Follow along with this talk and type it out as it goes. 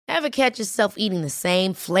Ever catch yourself eating the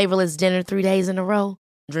same flavorless dinner 3 days in a row?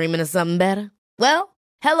 Dreaming of something better? Well,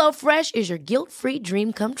 HelloFresh is your guilt-free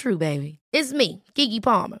dream come true, baby. It's me, Keke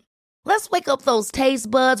Palmer. Let's wake up those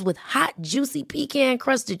taste buds with hot, juicy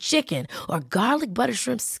pecan-crusted chicken or garlic butter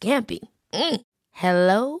shrimp scampi.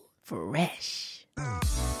 Hello Fresh.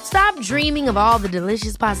 Stop dreaming of all the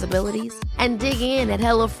delicious possibilities and dig in at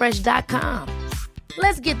HelloFresh.com.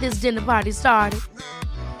 Let's get this dinner party started.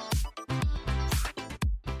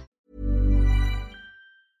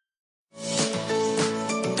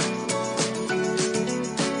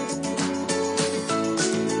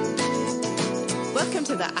 Welcome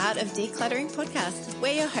to the Art of Decluttering podcast.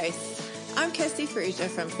 We're your hosts. I'm Kirsty Ferrugia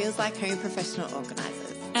from Feels Like Home Professional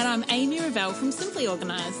Organisers. And I'm Amy Revell from Simply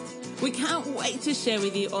Organised. We can't wait to share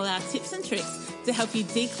with you all our tips and tricks to help you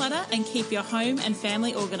declutter and keep your home and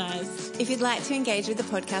family organised. If you'd like to engage with the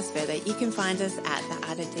podcast further, you can find us at The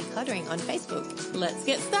Art of Decluttering on Facebook. Let's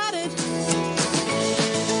get started.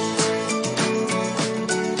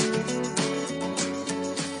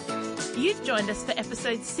 You've joined us for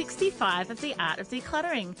episode 65 of The Art of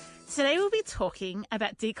Decluttering. Today we'll be talking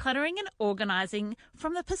about decluttering and organising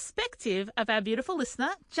from the perspective of our beautiful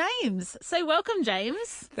listener, James. So welcome, James.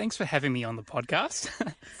 Thanks for having me on the podcast.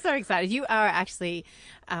 So excited. You are actually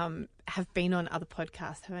have been on other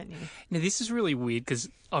podcasts, haven't you? Now, this is really weird because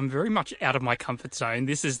I'm very much out of my comfort zone.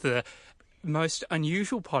 This is the most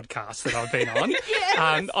unusual podcast that I've been on.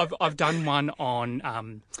 Yes. I've done one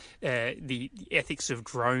on the ethics of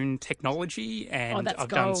drone technology, and I've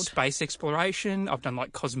done space exploration. I've done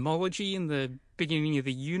like cosmology in the beginning of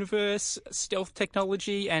the universe, stealth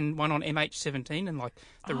technology, and one on MH17 and like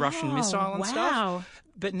the Russian missile and stuff.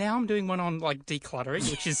 But now I'm doing one on like decluttering,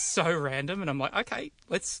 which is so random, and I'm like, okay,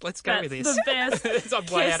 let's go with this. That's the best. I'm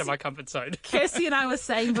way out of my comfort zone. Kirsty and I were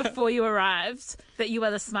saying before you arrived that you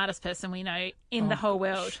are the smartest person we know in the whole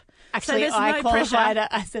world. Actually, so I qualified it.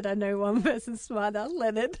 I said I know one person smarter,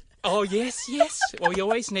 Leonard. Oh, yes. Well, you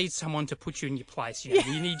always need someone to put you in your place.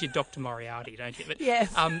 You need your Dr. Moriarty, don't you? But,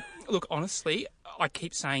 yes. Look, honestly, I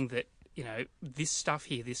keep saying that, this stuff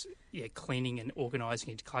here, cleaning and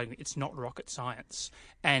organising and decluttering, it's not rocket science.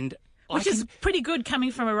 And Which is pretty good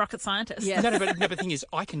coming from a rocket scientist. Yeah. No, but the thing is,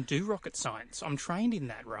 I can do rocket science. I'm trained in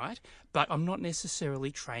that, right? But I'm not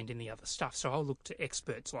necessarily trained in the other stuff. So I'll look to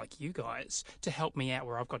experts like you guys to help me out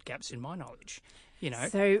where I've got gaps in my knowledge,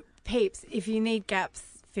 So, peeps, if you need gaps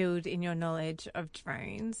filled in your knowledge of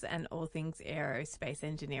drones and all things aerospace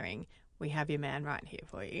engineering, we have your man right here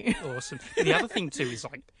for you. Awesome. The other thing too is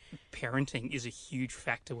like parenting is a huge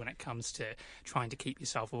factor when it comes to trying to keep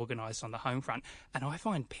yourself organised on the home front. And I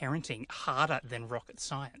find parenting harder than rocket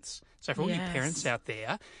science. So for all you parents out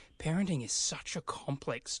there, parenting is such a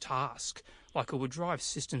complex task. Like it would drive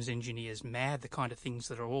systems engineers mad, the kind of things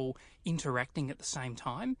that are all interacting at the same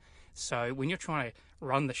time. So when you're trying to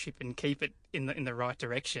run the ship and keep it in the right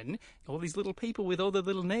direction, all these little people with all the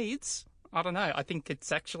little needs, I don't know. I think it's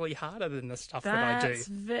actually harder than the stuff that I do. That's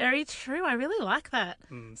very true. I really like that.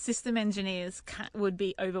 System engineers would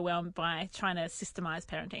be overwhelmed by trying to systemize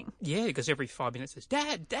parenting. Yeah, because every 5 minutes it's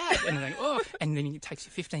Dad, and then and then it takes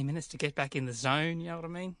you 15 minutes to get back in the zone. You know what I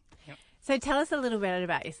mean? Yep. So tell us a little bit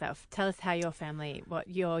about yourself. Tell us how what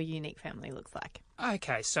your unique family looks like.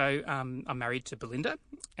 Okay, so I'm married to Belinda.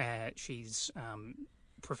 She's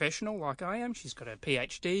professional like I am. She's got a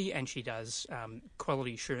PhD and she does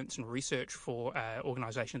quality assurance and research for an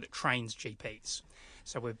organisation that trains GPs.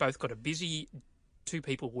 So we've both got a busy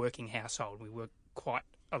two-people working household. We work quite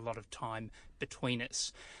a lot of time between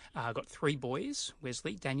us. I've got 3 boys,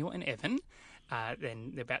 Wesley, Daniel and Evan.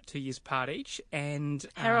 Then they're about 2 years apart each. And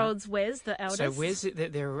Harold's Wes, the eldest. So Wes,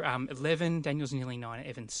 they're 11, Daniel's nearly 9, and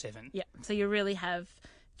Evan's 7. Yeah, so you really have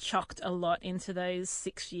chocked a lot into those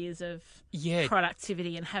 6 years of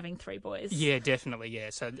productivity and having 3 boys. Yeah, definitely, yeah.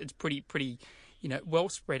 So it's pretty well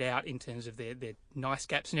spread out in terms of their nice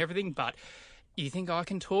gaps and everything, but you think I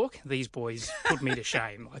can talk? These boys put me to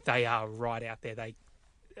shame. Like they are right out there. They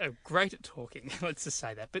are great at talking, let's just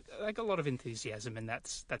say that. But they got a lot of enthusiasm, and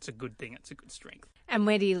that's a good thing. It's a good strength. And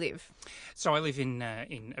where do you live? So I live in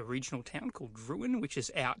a regional town called Druin, which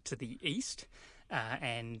is out to the east,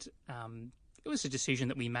 and it was a decision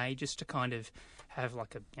that we made just to kind of have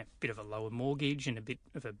like a bit of a lower mortgage and a bit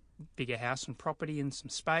of a bigger house and property and some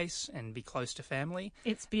space and be close to family.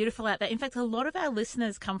 It's beautiful out there. In fact, a lot of our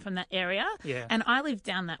listeners come from that area. Yeah. And I lived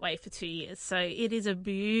down that way for 2 years. So it is a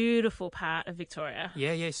beautiful part of Victoria.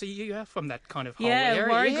 Yeah. So you are from that kind of whole area.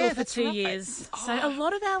 Warragul for 2 years. Oh, so a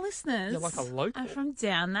lot of our listeners you're like a local. are from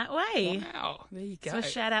down that way. Wow, there you go. So a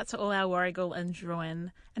shout out to all our Warragul and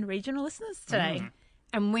Druin and regional listeners today.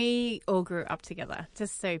 And we all grew up together,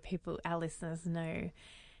 just so our listeners know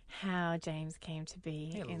how James came to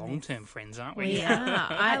be. Yeah, in long-term friends, aren't we? We are.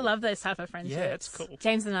 I love those type of friendships. Yeah, it's cool.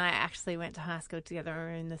 James and I actually went to high school together. We were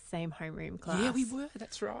in the same homeroom class. Yeah, we were.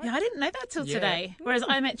 That's right. Yeah, I didn't know that till today. Whereas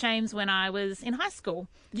I met James when I was in high school,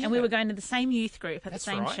 and we were going to the same youth group at That's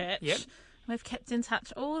the same right. church. Yep. We've kept in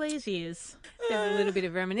touch all these years. There's a little bit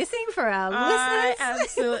of reminiscing for our I listeners.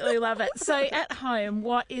 absolutely love it. So at home,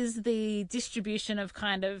 what is the distribution of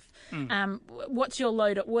kind of what's your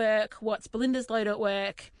load at work? What's Belinda's load at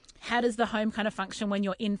work? How does the home kind of function when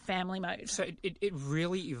you're in family mode? So it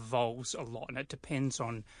really evolves a lot, and it depends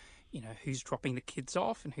on, who's dropping the kids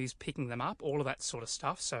off and who's picking them up, all of that sort of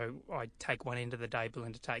stuff. So I take one end of the day,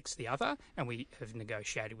 Belinda takes the other, and we have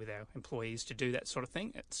negotiated with our employees to do that sort of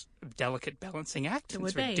thing. It's a delicate balancing act.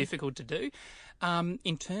 It's very difficult to do.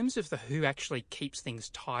 In terms of who actually keeps things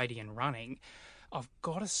tidy and running, I've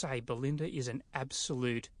got to say Belinda is an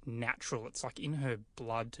absolute natural. It's like in her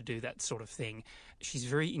blood to do that sort of thing. She's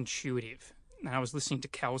very intuitive. And I was listening to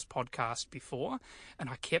Cal's podcast before, and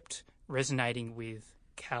I kept resonating with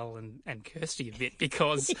Cal and Kirsty a bit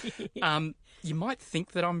because you might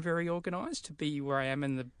think that I'm very organised to be where I am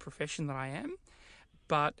in the profession that I am,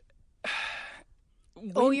 but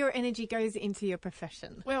all your energy goes into your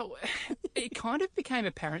profession. Well, it kind of became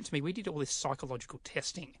apparent to me. We did all this psychological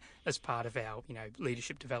testing as part of our,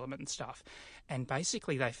 leadership development and stuff, and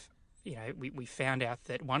basically we found out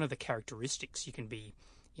that one of the characteristics you can be,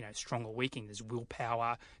 strong or weak in is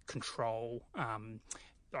willpower, control,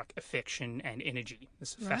 like affection and energy.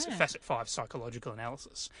 This is facet 5 psychological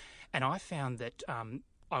analysis. And I found that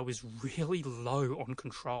I was really low on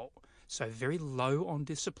control. So very low on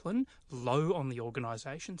discipline, low on the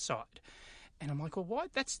organisation side. And I'm like, well,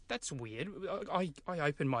 what? That's weird. I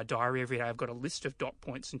open my diary every day. I've got a list of dot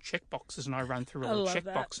points and check boxes, and I run through all the check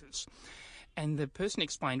boxes. And the person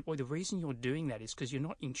explained, well, the reason you're doing that is because you're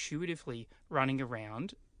not intuitively running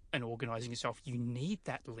around and organising yourself. You need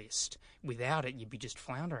that list. Without it, you'd be just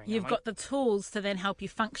floundering. You've got the tools to then help you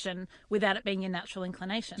function without it being your natural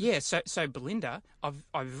inclination. Yeah, so Belinda,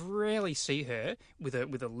 I rarely see her with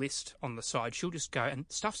a list on the side. She'll just go, and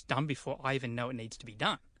stuff's done before I even know it needs to be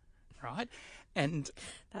done, right? And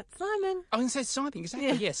that's Simon. I was going to say Simon,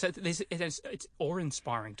 exactly, yeah. So it's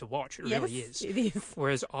awe-inspiring to watch. It really is. It is.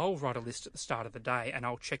 Whereas I'll write a list at the start of the day and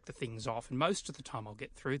I'll check the things off, and most of the time I'll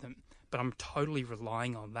get through them. But I'm totally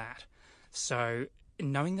relying on that. So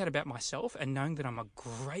knowing that about myself and knowing that I'm a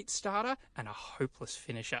great starter and a hopeless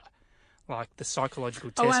finisher, like the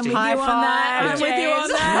psychological testing. I'm with you on that. I'm with you on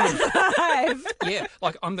that. Yeah,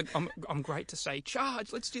 like I'm great to say,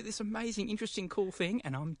 charge, let's do this amazing, interesting, cool thing,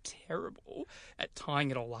 and I'm terrible at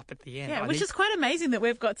tying it all up at the end. Yeah, which is quite amazing that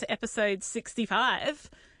we've got to episode 65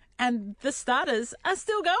 and the starters are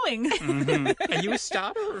still going. Mm-hmm. Are you a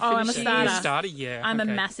starter or a finisher? I'm a starter. You're a starter, yeah. I'm a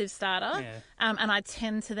massive starter, Yeah. And I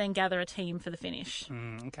tend to then gather a team for the finish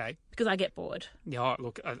Okay. because I get bored. Yeah,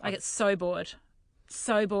 look, I get so bored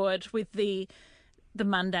with the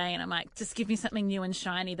Monday, and I'm like, just give me something new and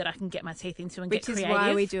shiny that I can get my teeth into and Which get is creative.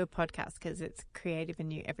 why we do a podcast, because it's creative and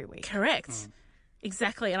new every week. Correct.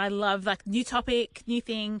 Exactly. And I love like new topic, new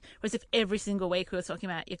thing. Whereas if every single week we were talking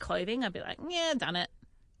about your clothing, I'd be like, yeah, done it.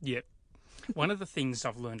 Yep. One of the things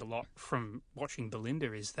I've learned a lot from watching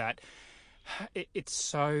Belinda is that it's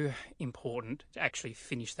so important to actually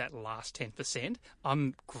finish that last 10%.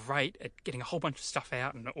 I'm great at getting a whole bunch of stuff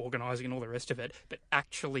out and organising and all the rest of it, but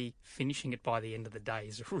actually finishing it by the end of the day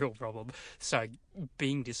is a real problem. So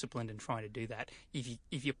being disciplined and trying to do that,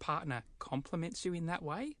 if your partner compliments you in that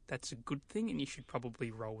way, that's a good thing, and you should probably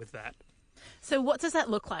roll with that. So what does that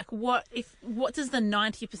look like? What does the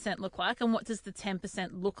 90% look like, and what does the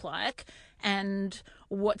 10% look like? And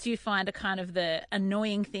what do you find are kind of the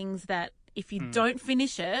annoying things that if you don't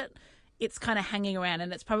finish it, it's kind of hanging around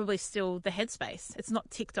and it's probably still the headspace. It's not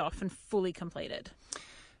ticked off and fully completed.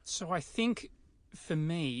 So I think for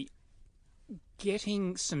me,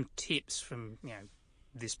 getting some tips from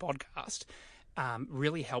this podcast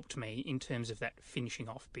really helped me in terms of that finishing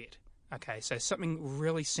off bit. Okay, so something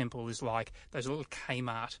really simple is like those little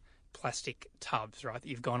Kmart plastic tubs, right, that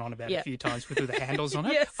you've gone on about a few times with the handles on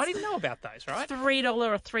it. Yes. I didn't know about those, right? $3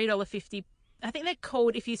 or $3.50. I think they're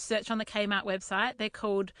called, if you search on the Kmart website, they're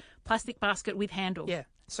called plastic basket with handle. Yeah.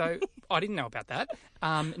 So I didn't know about that.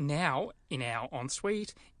 Now, in our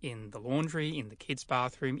ensuite, in the laundry, in the kids'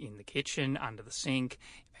 bathroom, in the kitchen, under the sink,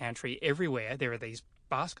 pantry, everywhere, there are these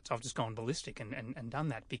baskets. I've just gone ballistic and done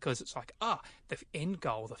that because it's like, the end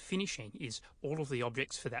goal, the finishing is all of the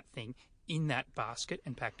objects for that thing in that basket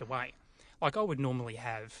and packed away. Like I would normally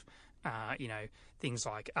have, things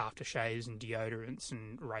like aftershaves and deodorants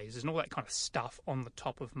and razors and all that kind of stuff on the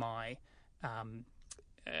top of my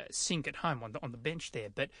sink at home on the bench there,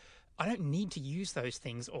 but I don't need to use those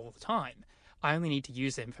things all the time. I only need to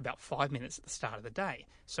use them for about 5 minutes at the start of the day.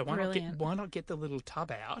 So why not get the little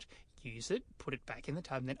tub out, use it, put it back in the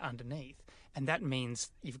tub, and then underneath. And that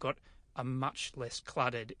means you've got a much less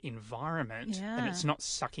cluttered environment, and it's not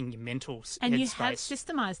sucking your mental headspace. And you have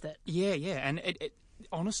systemised it. Yeah. And it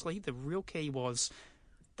honestly, the real key was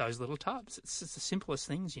those little tubs. It's the simplest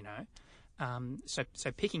things,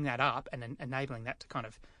 So picking that up and enabling that to kind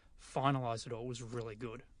of finalise it all was really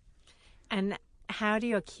good. And how do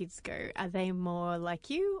your kids go? Are they more like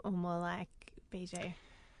you or more like BJ?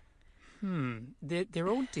 They're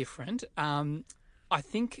all different. I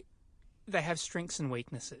think they have strengths and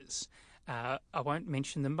weaknesses. I won't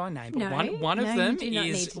mention them by name, but one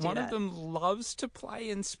of them loves to play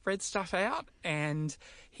and spread stuff out, and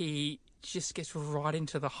he just gets right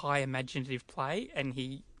into the high imaginative play, and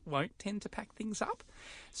he won't tend to pack things up.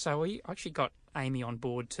 So we actually got Amy on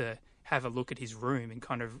board to have a look at his room and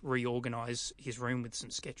kind of reorganise his room with some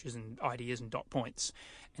sketches and ideas and dot points.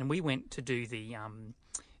 And we went to do the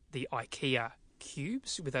IKEA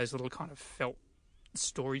cubes with those little kind of felt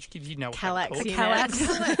storage cubes. You know what they're called.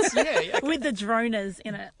 Kallax. Yeah. With the droners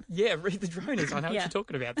in it. Yeah, read the droners. I know what you're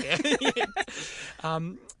talking about there.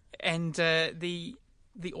 And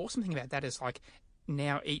the awesome thing about that is, like,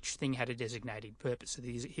 now each thing had a designated purpose. So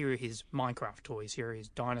here are his Minecraft toys, here are his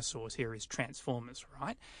dinosaurs, here are his Transformers,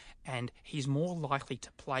 right? And he's more likely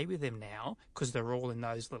to play with them now because they're all in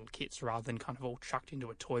those little kits rather than kind of all chucked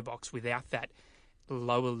into a toy box without that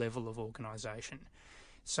lower level of organisation.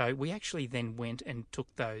 So we actually then went and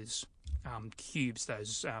took those cubes,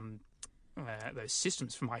 those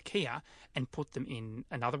systems from IKEA, and put them in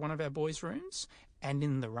another one of our boys' rooms and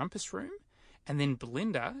in the rumpus room. And then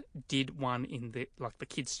Belinda did one in the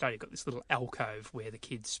kids' study. Got this little alcove where the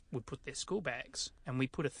kids would put their school bags, and we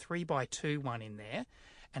put a 3x2 one in there.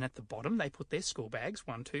 And at the bottom they put their school bags,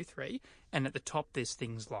 1, 2, 3, and at the top there's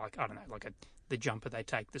things like, I don't know, like the jumper they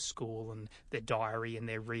take to school and their diary and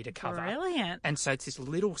their reader cover. Brilliant. And so it's this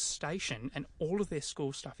little station, and all of their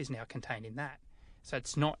school stuff is now contained in that. So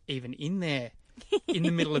it's not even in there, in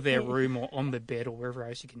the middle of their room or on the bed or wherever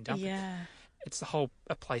else you can dump it. It's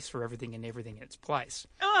a place for everything and everything in its place.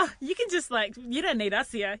 Oh, you can just you don't need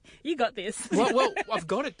us here. You got this. Well, I've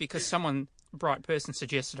got it because someone, bright person,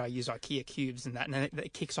 suggested I use IKEA cubes and then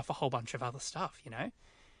it kicks off a whole bunch of other stuff,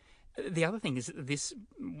 The other thing is that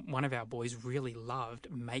one of our boys really loved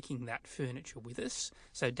making that furniture with us.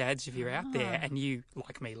 So, dads, if you're out there and you,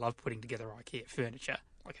 like me, love putting together IKEA furniture,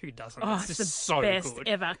 like, who doesn't? Oh, it's the so best good.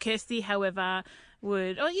 ever. Kirsty, however,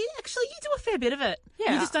 would... Oh, you do a fair bit of it.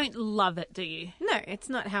 Yeah. You just don't love it, do you? No, it's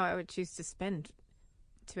not how I would choose to spend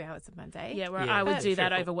 2 hours of my day. Yeah, I would do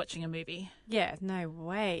that over watching a movie. Yeah, no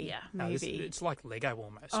way. Yeah. Movie. It's like Lego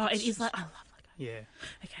almost. Oh, it is like... I love Lego. Yeah.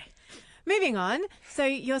 Okay. Moving on. So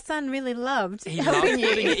your son really loved He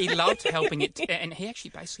loved helping it, and he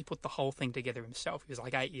actually basically put the whole thing together himself. He was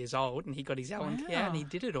like 8 years old, and he got his Allen key out, and he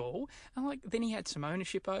did it all. And then he had some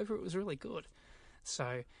ownership over it. It was really good.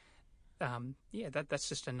 So, that's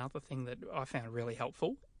just another thing that I found really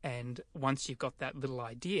helpful. And once you've got that little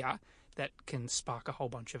idea, that can spark a whole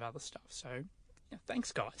bunch of other stuff. So,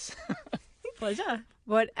 thanks, guys. Pleasure.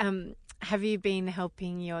 What have you been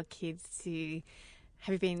helping your kids to?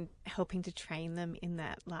 Have you been helping to train them in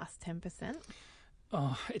that last 10%?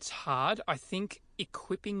 Oh, it's hard. I think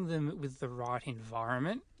equipping them with the right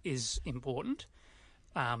environment is important.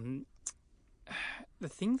 The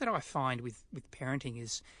thing that I find with parenting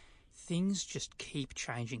is things just keep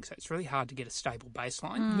changing, so it's really hard to get a stable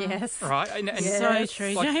baseline. Yes. Right? And So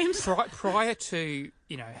true, James. Prior to,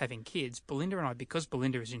 having kids, Belinda and I, because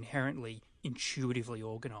Belinda is inherently intuitively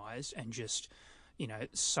organised and just,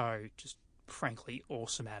 so just frankly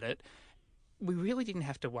awesome at it, we really didn't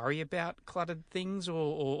have to worry about cluttered things or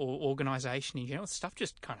organisation in general. Stuff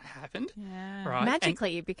just kind of happened. Yeah. Right?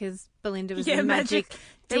 Magically, because Belinda was Yeah, a magic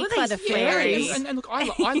There were these declutter fairies. fairy. And look,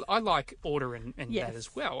 I like order and Yes. that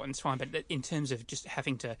as well, and it's fine. But in terms of just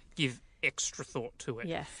having to give extra thought to it.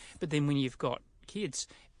 Yes. But then when you've got kids,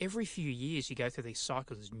 every few years you go through these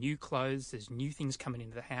cycles. There's new clothes, there's new things coming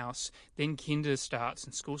into the house. Then kinder starts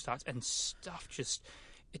and school starts, and stuff just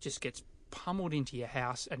gets pummeled into your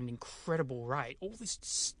house at an incredible rate. All this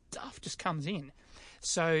stuff just comes in.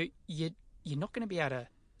 So you're not going to be able to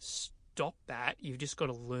stop that. You've just got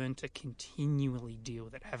to learn to continually deal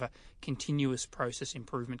with it, have a continuous process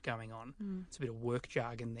improvement going on. It's a bit of work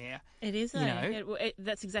jargon there. It is,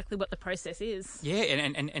 that's exactly what the process is. Yeah,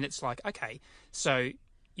 and it's like, okay, so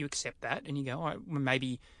you accept that and you go, all right, well,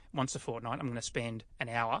 maybe once a fortnight I'm going to spend an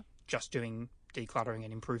hour just doing decluttering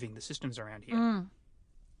and improving the systems around here.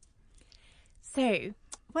 So,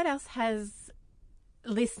 what else has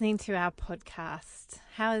listening to our podcast,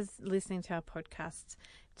 how has listening to our podcast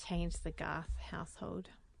changed the Garth household?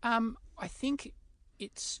 I think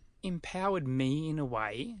it's empowered me in a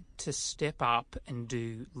way to step up and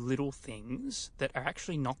do little things that are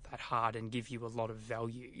actually not that hard and give you a lot of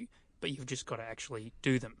value, but you've just got to actually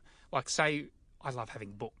do them. Like, say, I love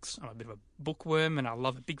having books. I'm a bit of a bookworm and I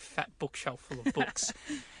love a big fat bookshelf full of books.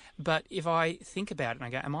 But if I think about it and I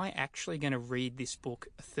go, am I actually going to read this book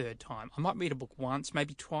a third time? I might read a book once,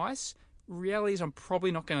 maybe twice. Reality is I'm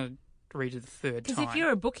probably not going to read it the third time. Because if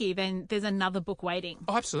you're a bookie, then there's another book waiting.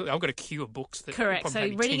 Oh, absolutely. I've got a queue of books. That Correct. So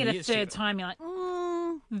probably reading 10 it a years to third go. time, you're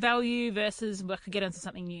like, value versus I could get into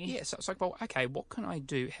something new. Yeah, so it's like, well, okay, what can I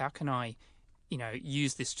do? How can I,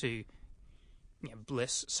 use this to,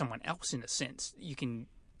 bless someone else in a sense? You can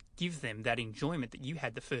give them that enjoyment that you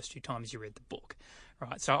had the first 2 times you read the book,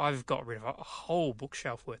 right? So I've got rid of a whole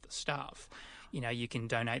bookshelf worth of stuff. You can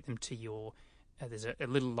donate them to your... there's a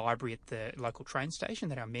little library at the local train station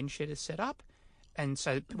that our men's shed has set up. And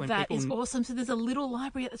so when That people... is awesome. So there's a little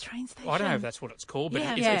library at the train station. I don't know if that's what it's called, but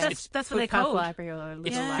Yeah, it's that's what they're Footpath called. library or a it's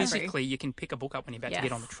little library. physically, you can pick a book up when you're about to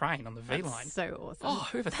get on the train, on the V line. That's so awesome. Oh,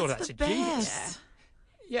 whoever thought That's that's the a genius? best.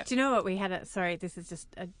 Yeah. Do you know what we had? Sorry, this is just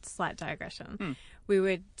a slight digression. We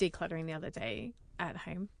were decluttering the other day at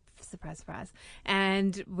home. Surprise, surprise.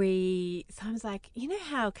 And Simon's like, you know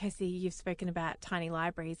how, Kirsty, you've spoken about tiny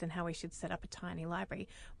libraries and how we should set up a tiny library.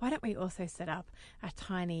 Why don't we also set up a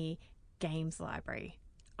tiny games library?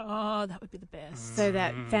 Oh, that would be the best. So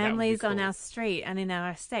that families cool. on our street and in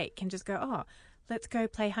our estate can just go, oh, let's go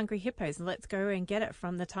play Hungry Hippos and let's go and get it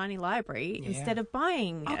from the tiny library instead of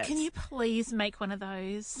buying Oh, it. can you please make one of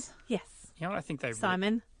those? Yes. You know what I think they...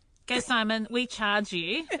 Simon. Go, Simon. We charge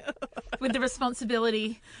you with the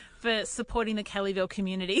responsibility for supporting the Kellyville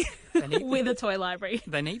community with a toy library.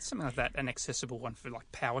 They need something like that, an accessible one for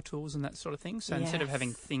like power tools and that sort of thing. So instead of Yes.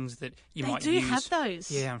 having things that you They might do use... have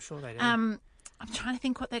those. Yeah, I'm sure they do. I'm trying to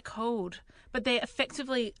think what they're called, but they're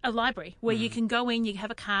effectively a library where you can go in, you have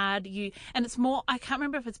a card, and it's more, I can't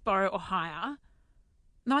remember if it's borrow or hire.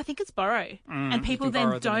 No, I think it's borrow. And people can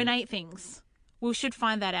borrow then them. donate things. We should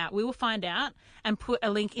find that out. We will find out and put a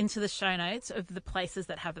link into the show notes of the places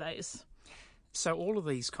that have those. So all of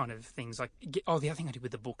these kind of things, like... the other thing I did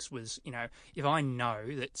with the books was, if I know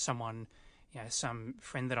that someone... some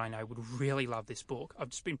friend that I know would really love this book. I've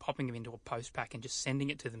just been popping them into a post pack and just sending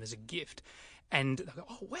it to them as a gift. And they go,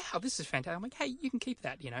 oh, wow, this is fantastic. I'm like, hey, you can keep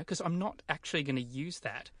that, because I'm not actually going to use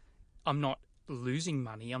that. I'm not losing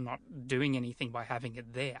money. I'm not doing anything by having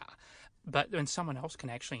it there. But when someone else can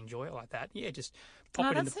actually enjoy it like that, just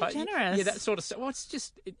pop it in the that's so post. generous. Yeah, that sort of stuff. Well, it's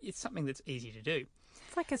just, it's something that's easy to do.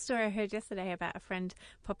 It's like a story I heard yesterday about a friend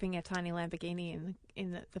popping a tiny Lamborghini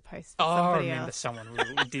in the post for Oh, I somebody remember else. someone who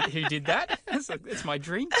did that. It's my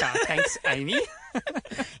dream car. Thanks, Amy.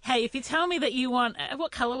 Hey, if you tell me that you want,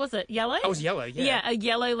 what colour was it? Yellow? I was yellow, yeah. Yeah, a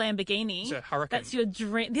yellow Lamborghini. It's a Hurricane. That's your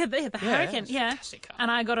dream. Yeah, the Hurricane. it's a Yeah. fantastic car.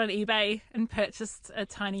 And I got on eBay and purchased a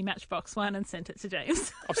tiny Matchbox one and sent it to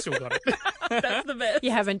James. I've still got it. That's the best.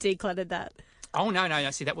 You haven't decluttered that. Oh,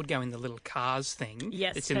 no. See, that would go in the little cars thing.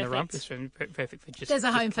 Yes, it's in the rump. perfect. It's perfect for just... There's a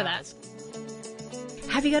just home for cars. that.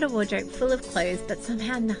 Have you got a wardrobe full of clothes but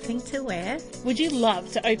somehow nothing to wear? Would you love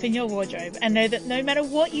to open your wardrobe and know that no matter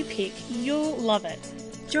what you pick, you'll love it?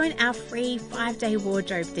 Join our free 5-day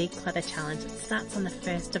wardrobe declutter challenge. It starts on the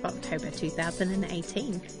 1st of October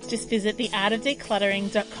 2018. Just visit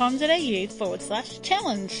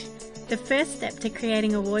theartofdecluttering.com.au/challenge. The first step to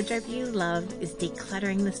creating a wardrobe you love is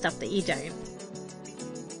decluttering the stuff that you don't.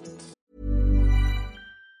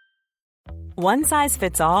 One size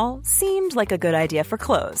fits all seemed like a good idea for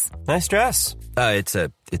clothes. Nice dress. It's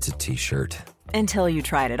a t-shirt. Until you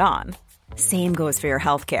tried it on. Same goes for your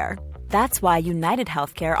healthcare. That's why United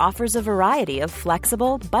Healthcare offers a variety of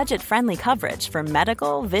flexible, budget-friendly coverage for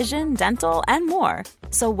medical, vision, dental, and more.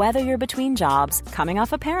 So whether you're between jobs, coming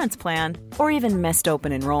off a parent's plan, or even missed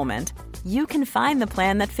open enrollment, you can find the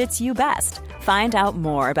plan that fits you best. Find out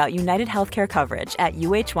more about United Healthcare coverage at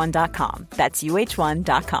uh1.com. That's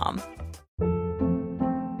uh1.com.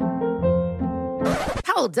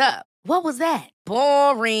 Hold up. What was that?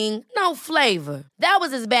 Boring. No flavor. That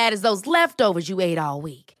was as bad as those leftovers you ate all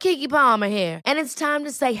week. Keke Palmer here, and it's time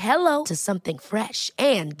to say hello to something fresh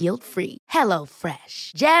and guilt-free. Hello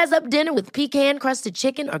Fresh. Jazz up dinner with pecan-crusted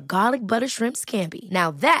chicken or garlic butter shrimp scampi.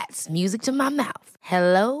 Now that's music to my mouth.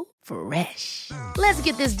 Hello Fresh. Let's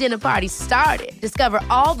get this dinner party started. Discover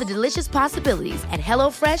all the delicious possibilities at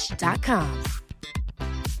hellofresh.com.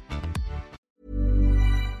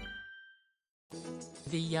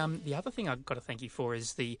 The other thing I've got to thank you for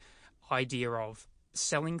is the idea of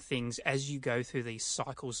selling things as you go through these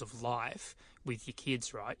cycles of life with your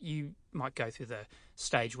kids, right? You might go through the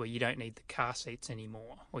stage where you don't need the car seats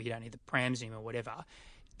anymore, or you don't need the prams anymore, whatever.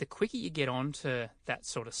 The quicker you get onto that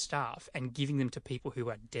sort of stuff and giving them to people who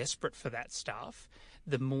are desperate for that stuff,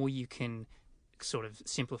 the more you can sort of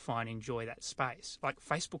simplify and enjoy that space. Like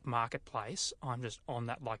Facebook Marketplace, I'm just on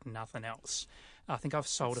that like nothing else. I think I've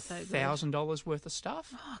sold $1,000 worth of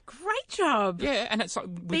stuff. Oh, great job. Yeah, and it's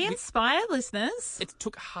like... Be inspired, listeners. It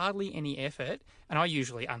took hardly any effort, and I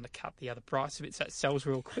usually undercut the other price of it so it sells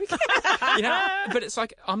real quick. But it's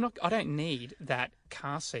like, I don't need that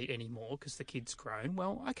car seat anymore because the kid's grown.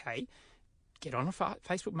 Well, okay, get on a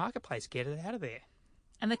Facebook Marketplace, get it out of there.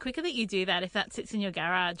 And the quicker that you do that, if that sits in your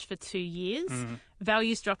garage for 2 years,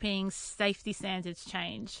 values dropping, safety standards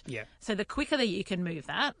change. Yeah. So the quicker that you can move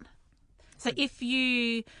that. So if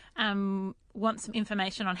you want some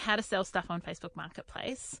information on how to sell stuff on Facebook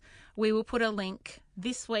Marketplace, we will put a link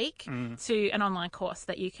this week to an online course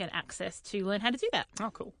that you can access to learn how to do that. Oh,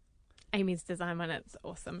 cool. Amy's design one, it's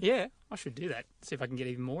awesome. Yeah, I should do that. See if I can get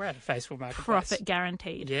even more out of Facebook Marketplace. Profit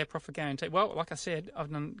guaranteed. Yeah, profit guaranteed. Well, like I said,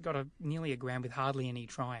 I've got nearly a grand with hardly any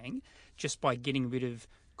trying just by getting rid of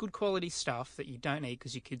good quality stuff that you don't need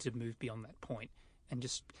because your kids have moved beyond that point, and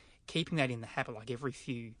just keeping that in the habit. Like every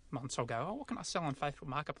few months I'll go, what can I sell on Facebook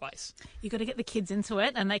Marketplace? You've got to get the kids into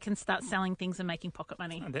it and they can start selling things and making pocket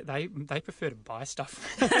money. They prefer to buy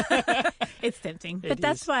stuff. It's tempting. But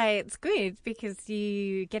that's why it's good, because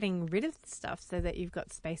you're getting rid of stuff so that you've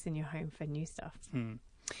got space in your home for new stuff.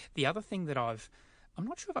 The other thing that I'm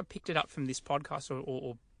not sure if I picked it up from this podcast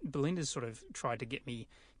or Belinda's sort of tried to get me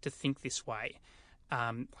to think this way.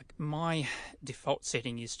 Like my default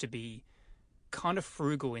setting is to be kind of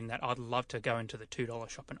frugal in that I'd love to go into the $2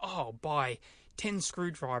 shop and buy 10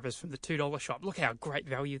 screwdrivers from the $2 shop. Look how great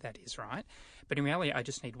value that is, right? But in reality, I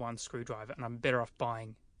just need one screwdriver, and I'm better off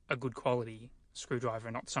buying a good quality screwdriver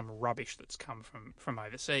and not some rubbish that's come from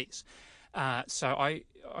overseas. So I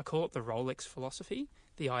call it the Rolex philosophy,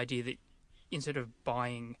 the idea that instead of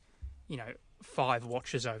buying, 5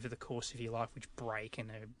 watches over the course of your life which break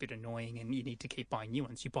and are a bit annoying and you need to keep buying new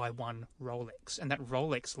ones, you buy one Rolex, and that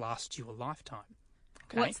Rolex lasts you a lifetime.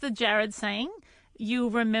 Okay? What's the Jared saying?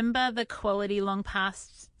 You'll remember the quality long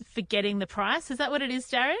past forgetting the price. Is that what it is,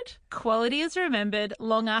 Jared? Quality is remembered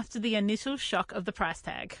long after the initial shock of the price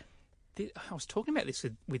tag. I was talking about this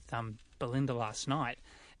with Belinda last night,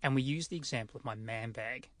 and we used the example of my man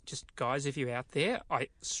bag. Just, guys, if you're out there, I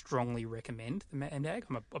strongly recommend the man bag.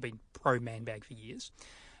 I've been pro man bag for years.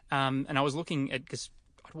 And I was looking at, because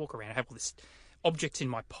I'd walk around, I have all this objects in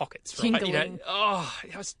my pockets, right? Jingling.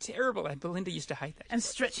 It was terrible. And Belinda used to hate that. And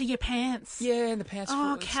stretching your pants. Yeah, and the pants.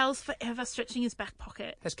 Oh, Cal's forever stretching his back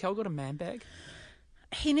pocket. Has Cal got a man bag?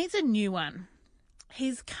 He needs a new one.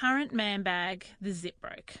 His current man bag, the zip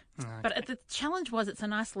broke. Okay. But the challenge was it's a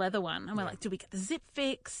nice leather one. And we're like, do we get the zip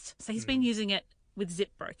fixed? So he's been using it with zip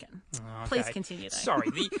broken. Okay. Please continue, though. Sorry.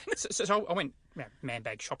 So I went man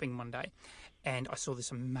bag shopping one day, and I saw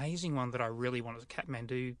this amazing one that I really wanted, a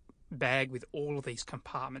Kathmandu bag with all of these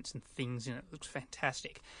compartments and things in it. It looks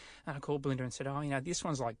fantastic. And I called Belinda and said, this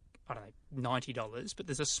one's like, I don't know, $90, but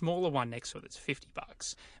there's a smaller one next to it that's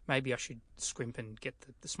 $50. Maybe I should scrimp and get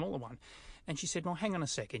the smaller one. And she said, well, hang on a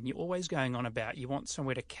second. You're always going on about you want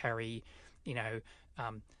somewhere to carry, your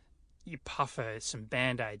puffer, some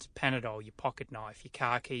Band-Aids, Panadol, your pocket knife, your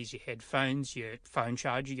car keys, your headphones, your phone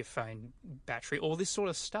charger, your phone battery, all this sort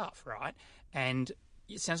of stuff, right? And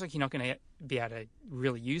it sounds like you're not going to be able to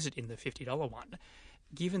really use it in the $50 one.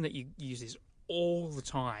 Given that you use this all the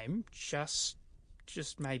time, just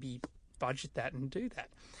maybe budget that and do that.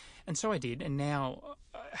 And so I did, and now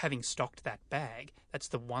having stocked that bag, that's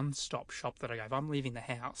the one-stop shop that I go, if I'm leaving the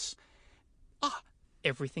house,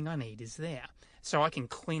 everything I need is there. So I can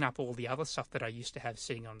clean up all the other stuff that I used to have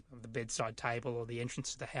sitting on the bedside table or the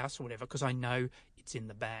entrance to the house or whatever, because I know it's in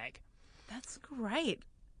the bag. That's great.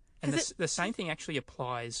 And the same thing actually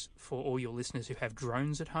applies for all your listeners who have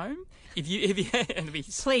drones at home.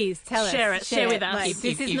 Please tell us. Share it. Share with us.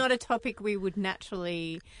 This is not a topic we would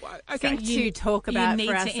naturally think to talk about you need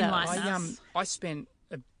for to ourselves. enlighten us. I spent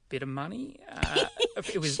a bit of money.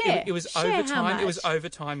 It was Share overtime. how It was much?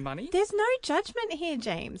 overtime money. There's no judgment here,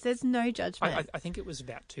 James. There's no judgment. I think it was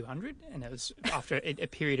about $200, and it was after a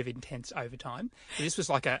period of intense overtime. But this was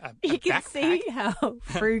like a you can backpack. see how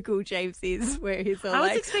frugal James is, where he's all I was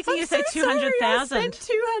like, expecting you to "I'm say so sorry, I $200,000. spent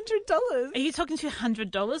 $200. Are you talking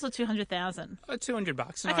 $200 or $200,000?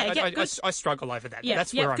 $200. Okay, And yeah, I good. struggle over that. Yeah,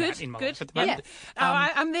 That's yeah, where I'm good, at in my good. life at the moment.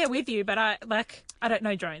 I'm there with you, but I don't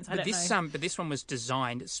know drones. I But don't know. this one was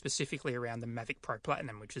designed specifically around the Mavic Pro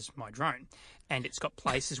Platinum, which is my drone, and it's got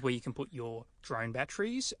places where you can put your drone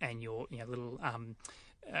batteries and your little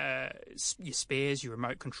your spares, your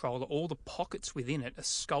remote controller. All the pockets within it are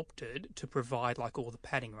sculpted to provide like all the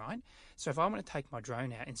padding, right? So if I want to take my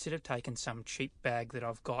drone out, instead of taking some cheap bag that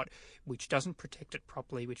I've got which doesn't protect it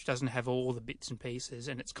properly, which doesn't have all the bits and pieces,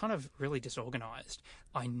 and it's kind of really disorganized,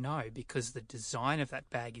 I know because the design of that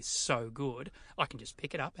bag is so good, I can just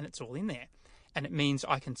pick it up and it's all in there. And it means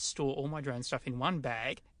I can store all my drone stuff in one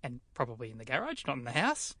bag and probably in the garage, not in the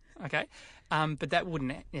house. Okay. But that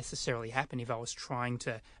wouldn't necessarily happen if I was trying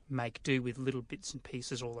to make do with little bits and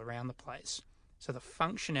pieces all around the place. So the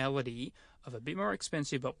functionality of a bit more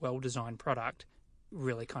expensive but well-designed product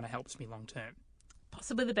really kind of helps me long term.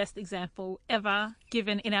 Possibly the best example ever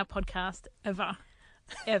given in our podcast,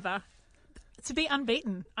 ever. To be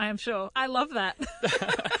unbeaten, I am sure. I love that.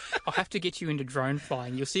 I'll have to get you into drone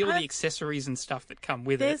flying. You'll see all the accessories and stuff that come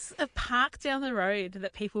with it. There's a park down the road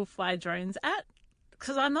that people fly drones at.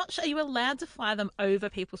 Because I'm not sure, are you allowed to fly them over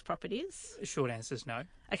people's properties? Short answer is no.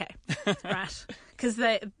 Okay, right. Because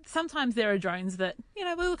sometimes there are drones that, we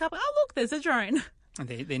look up, oh, look, there's a drone. And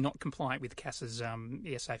they're not compliant with CASA's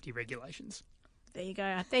air safety regulations. There you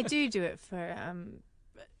go. They do it for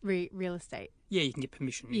real estate. Yeah, you can get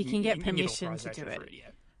permission. You can get permission to do it. For it, yeah.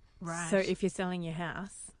 Right. So if you're selling your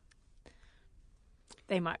house,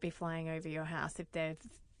 they might be flying over your house if they're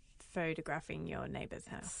photographing your neighbour's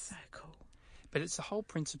house. So cool. But it's the whole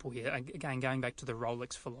principle here. Again, going back to the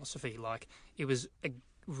Rolex philosophy, like it was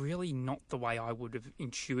really not the way I would have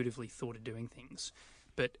intuitively thought of doing things.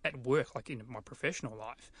 But at work, like in my professional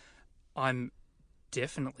life, I'm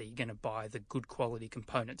definitely going to buy the good quality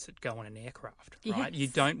components that go on an aircraft, right? Yes. You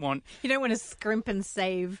don't want to scrimp and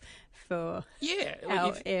save for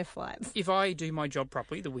our air flights. If I do my job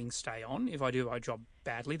properly, the wings stay on. If I do my job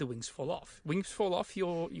badly, the wings fall off. Wings fall off,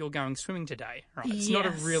 you're going swimming today, right? It's not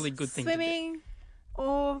a really good thing to do. Swimming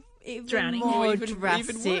or even drowning. more Even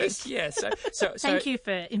drastic. worse, yeah. So Thank you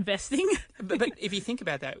for investing. but if you think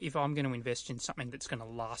about that, if I'm going to invest in something that's going to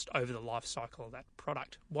last over the life cycle of that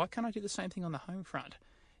product, why can't I do the same thing on the home front?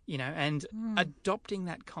 And adopting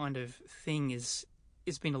that kind of thing has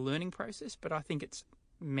been a learning process, but I think it's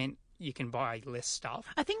meant you can buy less stuff.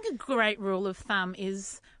 I think a great rule of thumb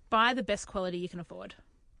is buy the best quality you can afford.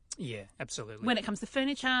 Yeah, absolutely. When it comes to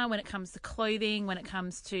furniture, when it comes to clothing, when it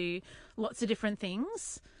comes to lots of different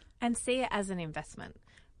things. And see it as an investment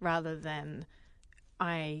rather than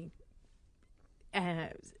having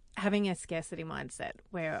a scarcity mindset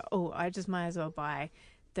where, I just might as well buy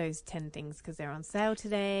those 10 things because they're on sale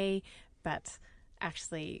today. But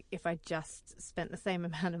actually, if I just spent the same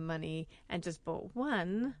amount of money and just bought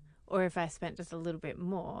one, or if I spent just a little bit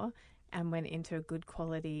more and went into a good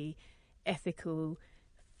quality, ethical,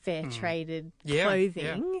 fair traded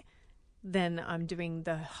clothing, then I'm doing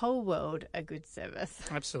the whole world a good service.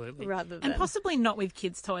 Absolutely. Rather than... And possibly not with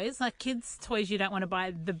kids' toys. Like kids' toys, you don't want to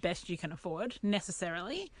buy the best you can afford,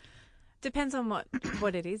 necessarily. Depends on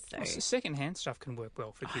what it is, though. Second-hand stuff can work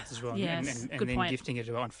well for kids as well. Yes, and good then point. Gifting it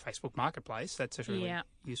on Facebook Marketplace, that's a really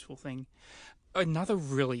useful thing. Another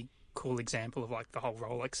really cool example of like the whole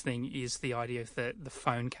Rolex thing is the idea of the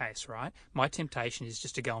phone case, right? My temptation is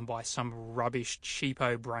just to go and buy some rubbish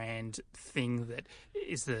cheapo brand thing that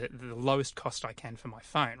is the lowest cost I can for my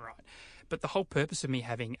phone, right? But the whole purpose of me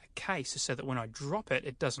having a case is so that when I drop it,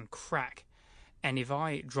 it doesn't crack. And if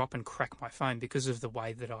I drop and crack my phone because of the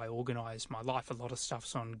way that I organise my life, a lot of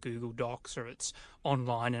stuff's on Google Docs or it's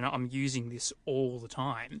online and I'm using this all the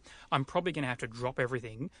time, I'm probably going to have to drop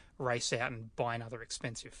everything, race out and buy another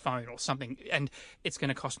expensive phone or something. And it's going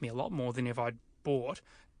to cost me a lot more than if I'd bought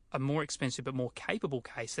a more expensive but more capable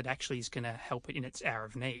case that actually is going to help it in its hour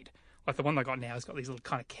of need. Like the one I got now has got these little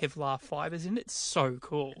kind of Kevlar fibres in it. It's so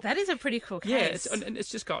cool. That is a pretty cool case. Yeah, and it's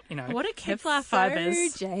just got, What are Kevlar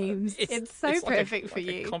fibres? So, James, it's so like perfect for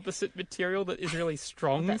like you. A composite material that is really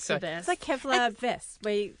strong. That's the best. It's like Kevlar vests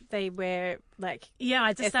where they wear like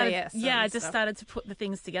I just SAS started to put the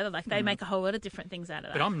things together. Like they make a whole lot of different things out of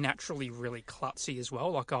that. But I'm naturally really klutzy as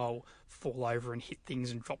well. Like I'll fall over and hit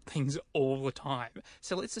things and drop things all the time.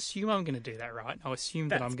 So let's assume I'm going to do that, right? I'll assume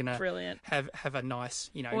that I'm going to have a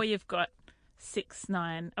nice, Or you've got 6,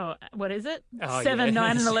 9, what is it? Oh, 7,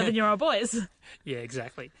 9 and 11-year-old boys. Yeah,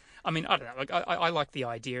 exactly. I mean, I don't know. Like I like the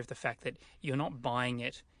idea of the fact that you're not buying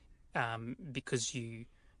it because you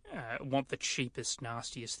want the cheapest,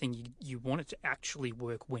 nastiest thing. You want it to actually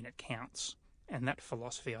work when it counts. And that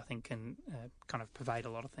philosophy, I think, can kind of pervade a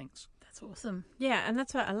lot of things. That's awesome. Yeah, and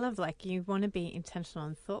that's what I love. Like, you want to be intentional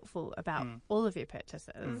and thoughtful about all of your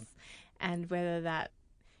purchases, and whether that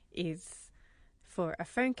is for a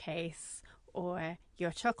phone case or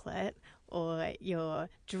your chocolate or your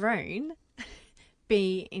drone,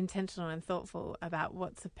 be intentional and thoughtful about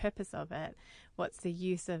what's the purpose of it, what's the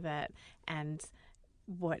use of it, and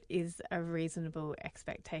what is a reasonable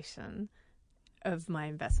expectation of my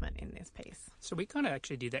investment in this piece. So we kind of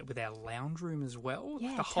actually did that with our lounge room as well.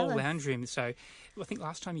 Yeah, the whole tell us. lounge room. So I think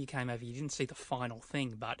last time you came over, you didn't see the final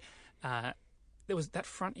thing, but there was that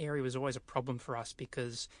front area was always a problem for us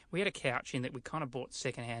because we had a couch in that we kind of bought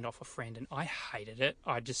secondhand off a friend, and I hated it.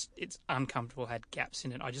 It's uncomfortable, had gaps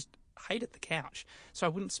in it. I just hated the couch, so I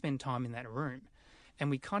wouldn't spend time in that room. And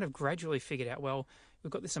we kind of gradually figured out, well, we've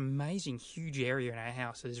got this amazing, huge area in our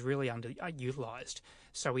house that is really underutilised.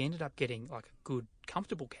 So we ended up getting like a good,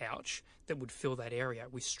 comfortable couch that would fill that area.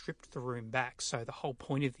 We stripped the room back. So the whole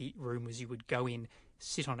point of the room was you would go in,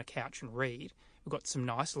 sit on a couch and read. We've got some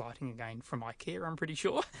nice lighting again from IKEA, I'm pretty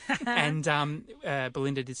sure. And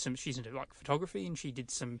Belinda did she's into like photography, and she did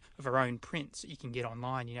some of her own prints that you can get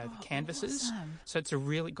online, the canvases. Awesome. So it's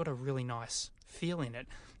got a really nice feel in it.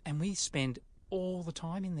 And we spend all the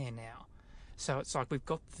time in there now. So it's like we've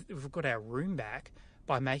got our room back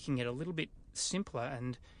by making it a little bit simpler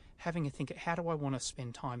and having a think, how do I want to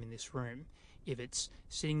spend time in this room? If it's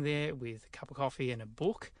sitting there with a cup of coffee and a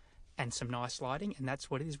book and some nice lighting, and that's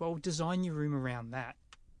what it is, well, design your room around that.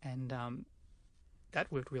 And that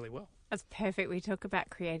worked really well. That's perfect. We talk about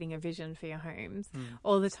creating a vision for your homes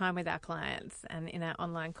all the time with our clients, and in our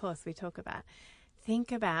online course we talk about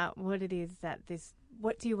think about what it is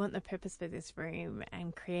what do you want the purpose for this room,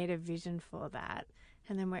 and create a vision for that,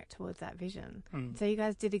 and then work towards that vision. So you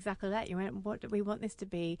guys did exactly that. You went, what do we want this to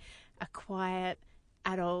be? A quiet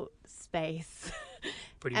adult space.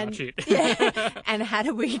 Pretty much it. Yeah. And how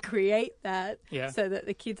do we create that so that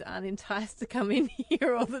the kids aren't enticed to come in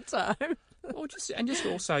here all the time? Or just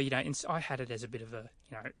also, I had it as a bit of a,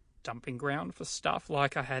 dumping ground for stuff.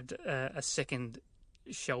 Like I had a second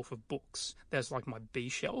shelf of books. There's like my B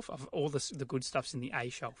shelf of all the good stuff's in the A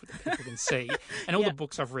shelf that people can see, and all the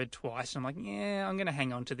books I've read twice. And I'm like, yeah, I'm going to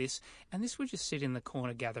hang on to this. And this would just sit in the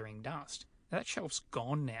corner gathering dust. Now, that shelf's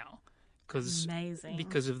gone now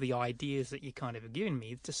because of the ideas that you kind of have given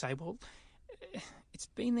me to say, well, it's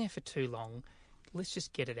been there for too long. Let's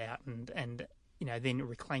just get it out and then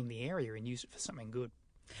reclaim the area and use it for something good.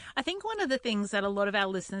 I think one of the things that a lot of our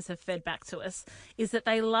listeners have fed back to us is that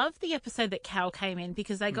they love the episode that Cal came in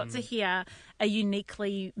because they got to hear a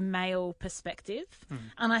uniquely male perspective.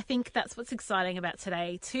 And I think that's what's exciting about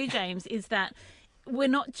today too, James, is that we're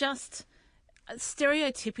not just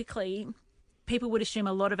stereotypically, people would assume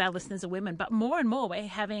a lot of our listeners are women, but more and more we're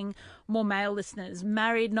having more male listeners,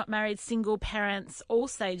 married, not married, single parents, all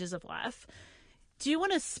stages of life. Do you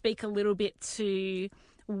want to speak a little bit to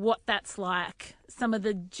what that's like, some of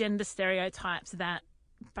the gender stereotypes that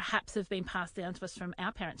perhaps have been passed down to us from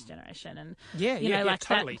our parents' generation? And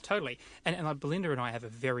totally. And like Belinda and I have a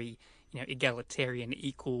very, egalitarian,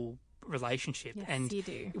 equal relationship. Yes, and you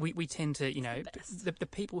do. We tend to, the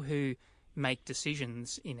people who make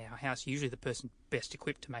decisions in our house, usually the person best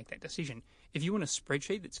equipped to make that decision. If you want a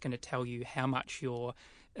spreadsheet that's going to tell you how much you're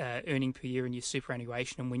earning per year in your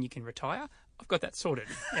superannuation and when you can retire, I've got that sorted.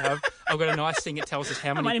 I've got a nice thing that tells us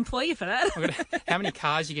how many. I might employ you for that. How many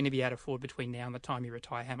cars you're going to be able to afford between now and the time you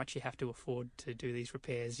retire, how much you have to afford to do these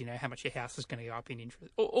repairs, how much your house is going to go up in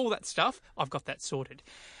interest, all that stuff. I've got that sorted.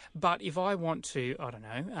 But if I want to,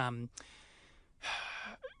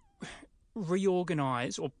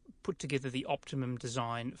 reorganise or put together the optimum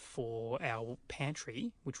design for our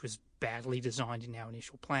pantry, which was badly designed in our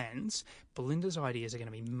initial plans, Belinda's ideas are going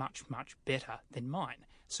to be much, much better than mine.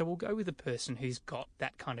 So we'll go with a person who's got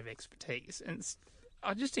that kind of expertise. And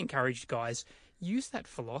I just encourage guys, use that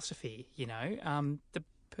philosophy, the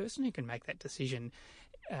person who can make that decision,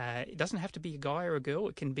 it doesn't have to be a guy or a girl.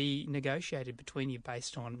 It can be negotiated between you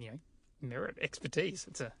based on, merit, expertise.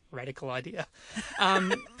 It's a radical idea.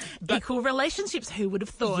 But equal relationships, who would have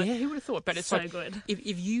thought? Yeah, who would have thought? But it's so like, good.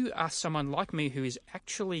 If you are someone like me who is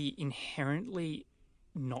actually inherently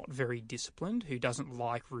not very disciplined, who doesn't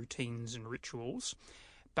like routines and rituals,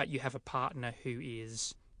 but you have a partner who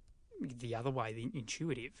is the other way, the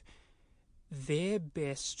intuitive, their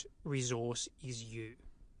best resource is you,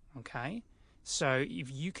 okay? So if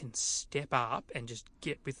you can step up and just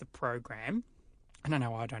get with the program, and I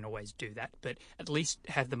know I don't always do that, but at least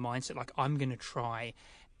have the mindset like I'm going to try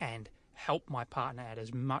and help my partner out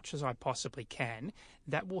as much as I possibly can,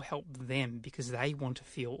 that will help them because they want to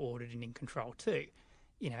feel ordered and in control too.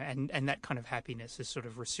 And that kind of happiness is sort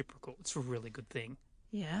of reciprocal. It's a really good thing.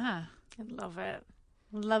 Yeah. I love it.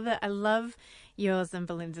 Love it. I love yours and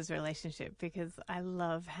Belinda's relationship because I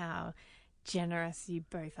love how generous you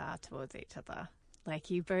both are towards each other. Like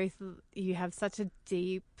you have such a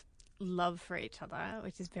deep love for each other,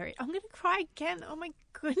 which is I'm going to cry again. Oh my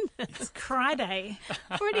goodness. It's cry day.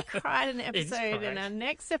 I've already cried in an episode, and our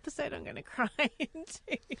next episode I'm going to cry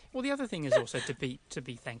into. Well, the other thing is also to be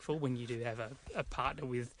thankful when you do have a partner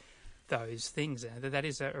with those things. That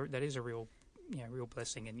is a real real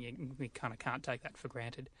blessing, and we kind of can't take that for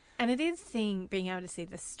granted. And it is being able to see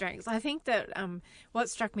the strengths. I think that what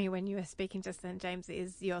struck me when you were speaking just then, James,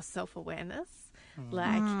 is your self-awareness,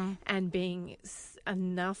 and being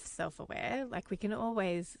enough self-aware. Like we can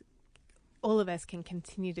always, all of us can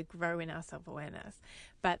continue to grow in our self-awareness,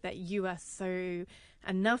 but that you are so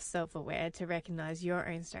enough self-aware to recognize your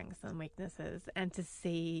own strengths and weaknesses, and to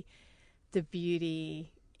see the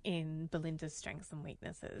beauty in Belinda's strengths and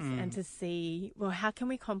weaknesses, and to see, well, how can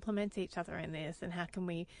we complement each other in this, and how can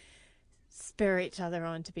we spur each other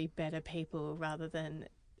on to be better people rather than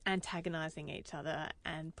antagonizing each other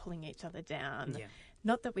and pulling each other down. Yeah.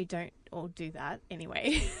 Not that we don't all do that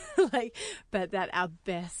anyway, but that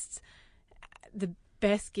the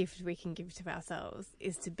best gift we can give to ourselves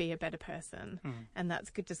is to be a better person, and that's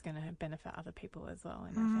just going to benefit other people as well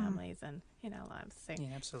in our families and in our lives. So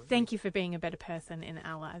absolutely. Thank you for being a better person in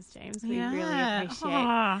our lives, James. We really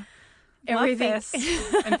appreciate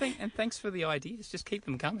everything. and thanks for the ideas. Just keep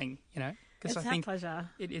them coming, because I think pleasure.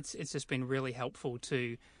 It's just been really helpful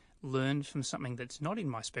to learn from something that's not in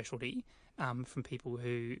my specialty, from people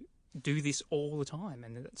who do this all the time,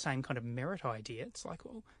 and that same kind of merit idea. It's like,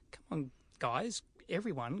 well, come on, guys,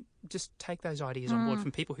 everyone, just take those ideas on board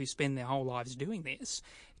from people who spend their whole lives doing this.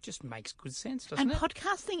 It just makes good sense, doesn't it? And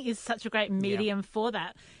podcasting is such a great medium for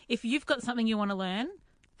that. If you've got something you want to learn,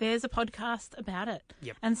 there's a podcast about it.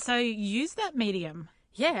 Yep. And so use that medium.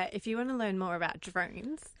 Yeah, if you want to learn more about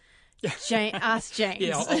drones, ask James.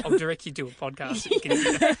 Yeah, I'll direct you to a podcast. You can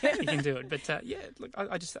do it. But look,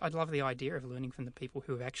 I love the idea of learning from the people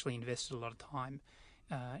who have actually invested a lot of time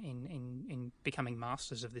in becoming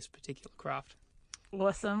masters of this particular craft.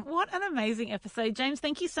 Awesome. What an amazing episode. James,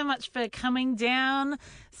 thank you so much for coming down,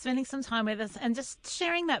 spending some time with us, and just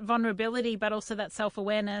sharing that vulnerability, but also that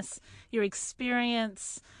self-awareness, your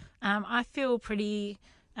experience. I feel pretty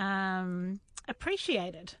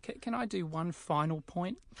appreciated. Can I do one final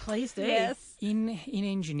point? Please do. Yes. In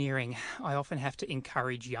engineering, I often have to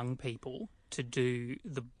encourage young people to do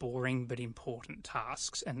the boring but important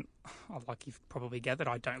tasks. And like you've probably gathered,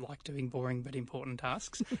 I don't like doing boring but important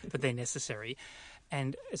tasks, but they're necessary.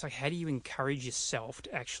 And it's like, how do you encourage yourself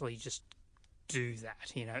to actually just do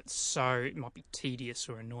that? It might be tedious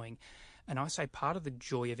or annoying. And I say part of the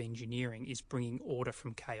joy of engineering is bringing order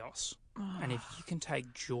from chaos. And if you can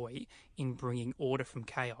take joy in bringing order from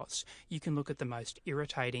chaos, you can look at the most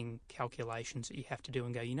irritating calculations that you have to do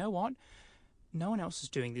and go, you know what? No one else is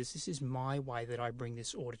doing this. This is my way that I bring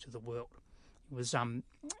this order to the world. It was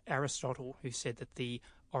Aristotle who said that the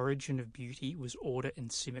origin of beauty was order and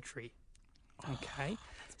symmetry. Okay?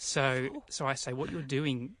 So I say what you're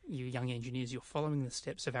doing, you young engineers, you're following the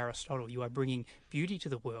steps of Aristotle. You are bringing beauty to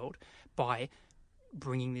the world by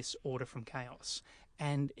bringing this order from chaos.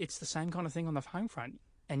 And it's the same kind of thing on the home front.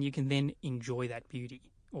 And you can then enjoy that beauty,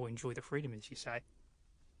 or enjoy the freedom, as you say.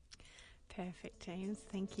 Perfect, James.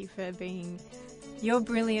 Thank you for being your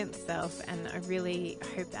brilliant self, and I really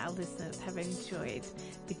hope that our listeners have enjoyed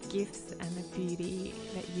the gifts and the beauty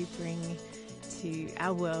that you bring to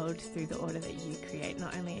our world through the order that you create,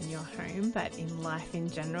 not only in your home, but in life in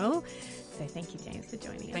general. So thank you, James, for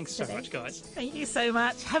joining us. Thanks so much, guys. Thank you so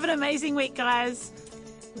much. Have an amazing week, guys.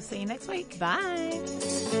 We'll see you next week. Bye.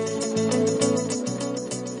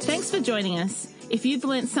 Thanks for joining us. If you've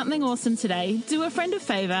learnt something awesome today, do a friend a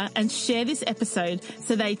favour and share this episode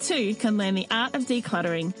so they too can learn the art of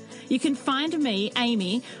decluttering. You can find me,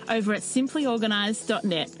 Amy, over at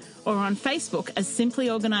simplyorganised.net or on Facebook as Simply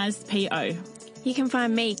Organised PO. You can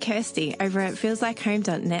find me, Kirsty, over at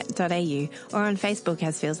feelslikeHome.net.au or on Facebook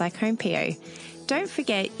as Feels Like Home PO. Don't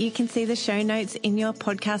forget, you can see the show notes in your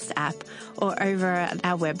podcast app or over at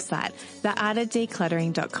our website,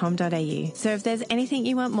 theartofdecluttering.com.au. So if there's anything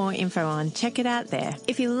you want more info on, check it out there.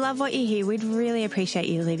 If you love what you hear, we'd really appreciate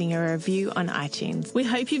you leaving a review on iTunes. We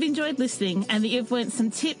hope you've enjoyed listening and that you've learnt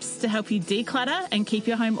some tips to help you declutter and keep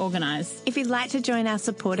your home organised. If you'd like to join our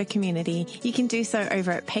supporter community, you can do so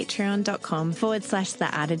over at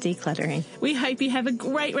patreon.com/theartofdecluttering. We hope you have a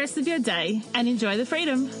great rest of your day and enjoy the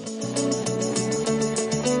freedom.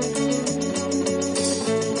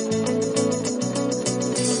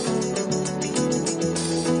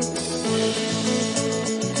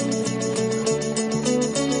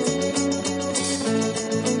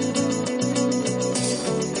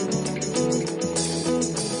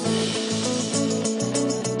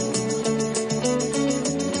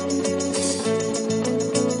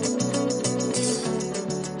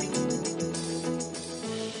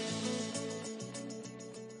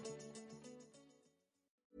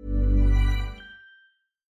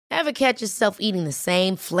 Ever catch yourself eating the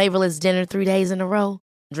same flavorless dinner 3 days in a row?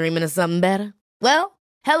 Dreaming of something better? Well,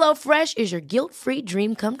 HelloFresh is your guilt-free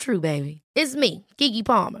dream come true, baby. It's me, Keke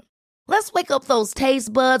Palmer. Let's wake up those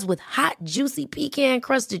taste buds with hot, juicy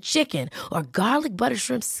pecan-crusted chicken or garlic butter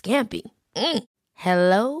shrimp scampi.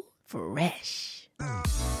 Hello Fresh.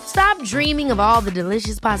 Stop dreaming of all the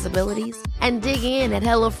delicious possibilities and dig in at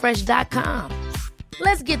HelloFresh.com.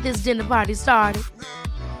 Let's get this dinner party started.